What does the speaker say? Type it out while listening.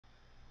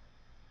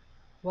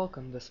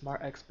Welcome to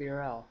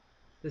SmartXBRL.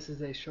 This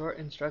is a short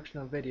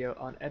instructional video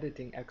on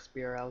editing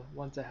XBRL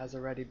once it has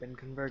already been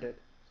converted.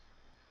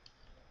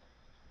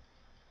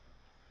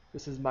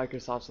 This is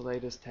Microsoft's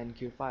latest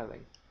 10Q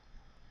filing.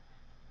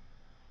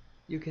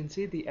 You can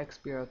see the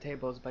XBRL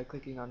tables by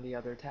clicking on the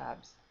other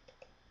tabs.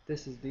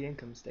 This is the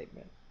income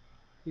statement.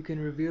 You can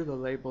review the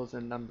labels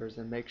and numbers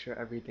and make sure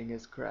everything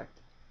is correct,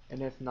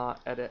 and if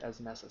not, edit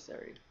as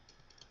necessary.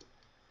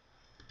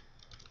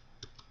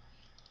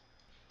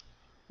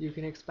 You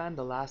can expand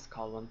the last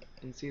column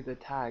and see the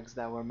tags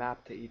that were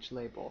mapped to each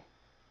label.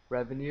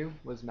 Revenue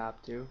was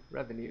mapped to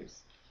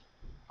revenues.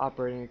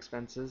 Operating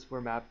expenses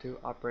were mapped to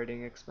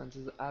operating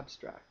expenses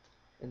abstract,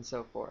 and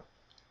so forth.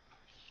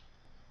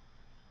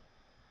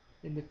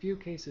 In the few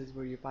cases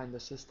where you find the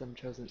system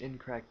chose an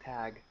incorrect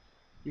tag,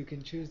 you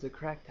can choose the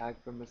correct tag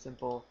from a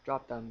simple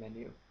drop-down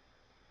menu.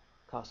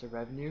 Cost of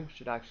revenue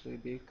should actually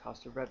be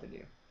cost of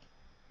revenue.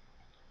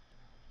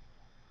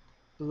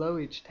 Below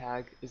each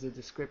tag is a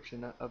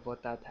description of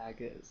what that tag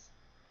is.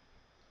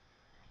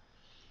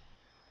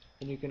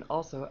 And you can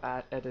also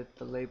edit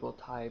the label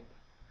type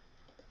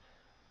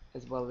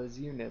as well as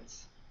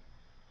units.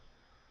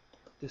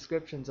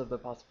 Descriptions of the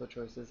possible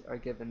choices are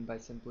given by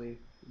simply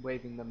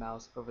waving the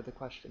mouse over the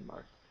question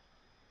mark.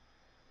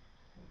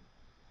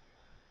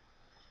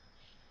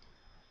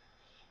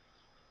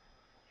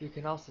 You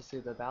can also see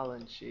the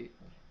balance sheet,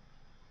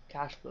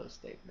 cash flow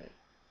statement,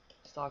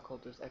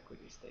 stockholders'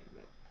 equity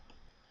statement,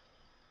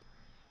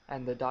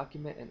 and the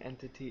document and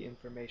entity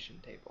information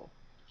table.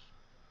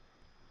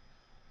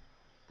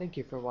 Thank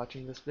you for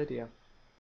watching this video.